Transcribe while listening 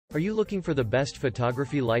Are you looking for the best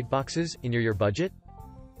photography lightboxes in your budget?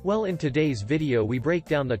 Well, in today's video we break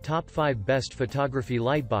down the top 5 best photography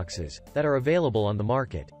lightboxes that are available on the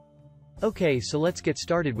market. Okay, so let's get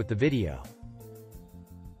started with the video.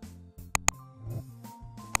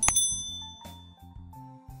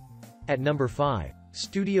 At number 5.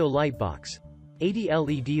 Studio Lightbox. 80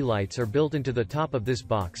 LED lights are built into the top of this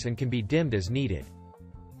box and can be dimmed as needed.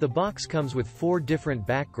 The box comes with 4 different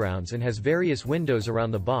backgrounds and has various windows around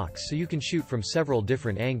the box so you can shoot from several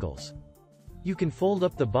different angles. You can fold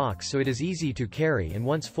up the box so it is easy to carry, and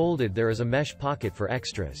once folded there is a mesh pocket for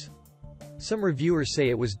extras. Some reviewers say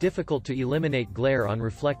it was difficult to eliminate glare on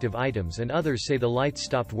reflective items, and others say the lights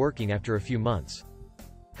stopped working after a few months.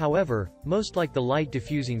 However, most like the light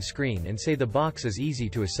diffusing screen and say the box is easy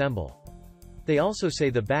to assemble. They also say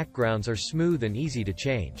the backgrounds are smooth and easy to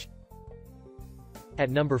change. At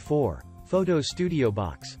number 4. Photo Studio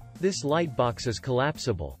Box. This light box is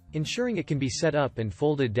collapsible, ensuring it can be set up and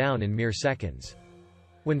folded down in mere seconds.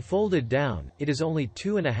 When folded down, it is only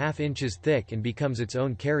 2.5 inches thick and becomes its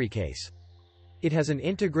own carry case. It has an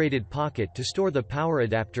integrated pocket to store the power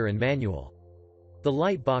adapter and manual. The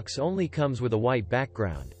light box only comes with a white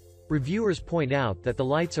background. Reviewers point out that the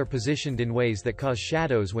lights are positioned in ways that cause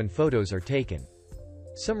shadows when photos are taken.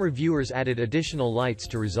 Some reviewers added additional lights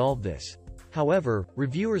to resolve this. However,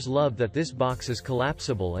 reviewers love that this box is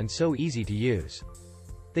collapsible and so easy to use.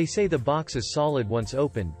 They say the box is solid once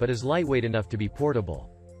opened but is lightweight enough to be portable.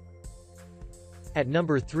 At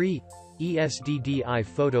number 3. ESDDI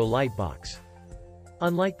Photo Lightbox.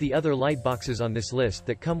 Unlike the other lightboxes on this list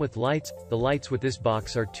that come with lights, the lights with this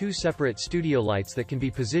box are 2 separate studio lights that can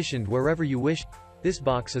be positioned wherever you wish. This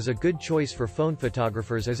box is a good choice for phone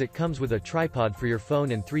photographers as it comes with a tripod for your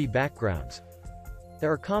phone and 3 backgrounds.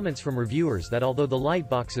 There are comments from reviewers that although the light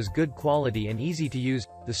box is good quality and easy to use,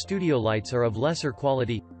 the studio lights are of lesser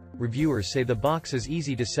quality. Reviewers say the box is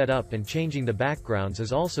easy to set up and changing the backgrounds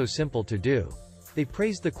is also simple to do. They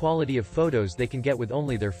praise the quality of photos they can get with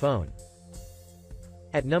only their phone.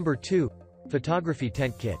 At number 2. Photography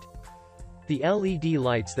Tent Kit. The LED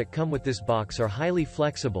lights that come with this box are highly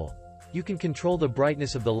flexible. You can control the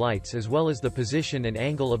brightness of the lights as well as the position and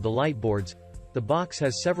angle of the light boards. The box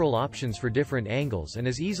has several options for different angles and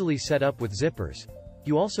is easily set up with zippers.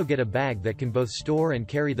 You also get a bag that can both store and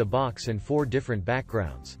carry the box and 4 different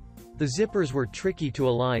backgrounds. The zippers were tricky to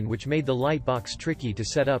align, which made the light box tricky to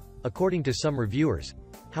set up, according to some reviewers.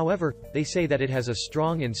 However, they say that it has a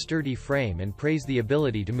strong and sturdy frame and praise the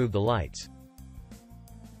ability to move the lights.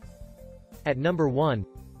 At number 1.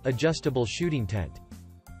 Adjustable Shooting Tent.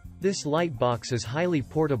 This light box is highly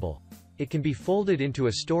portable. It can be folded into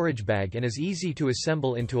a storage bag and is easy to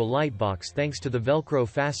assemble into a light box thanks to the Velcro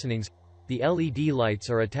fastenings. The LED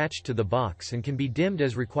lights are attached to the box and can be dimmed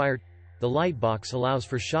as required. The light box allows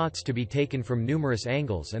for shots to be taken from numerous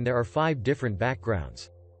angles, and there are 5 different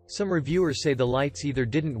backgrounds. Some reviewers say the lights either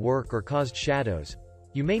didn't work or caused shadows.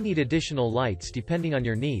 You may need additional lights depending on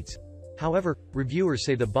your needs. However, reviewers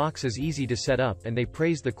say the box is easy to set up and they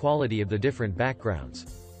praise the quality of the different backgrounds.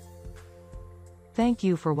 Thank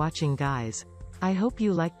you for watching, guys. I hope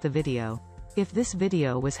you liked the video. If this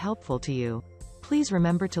video was helpful to you, please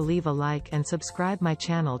remember to leave a like and subscribe my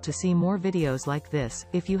channel to see more videos like this.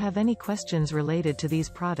 If you have any questions related to these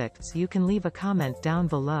products, you can leave a comment down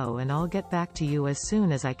below and I'll get back to you as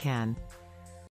soon as I can.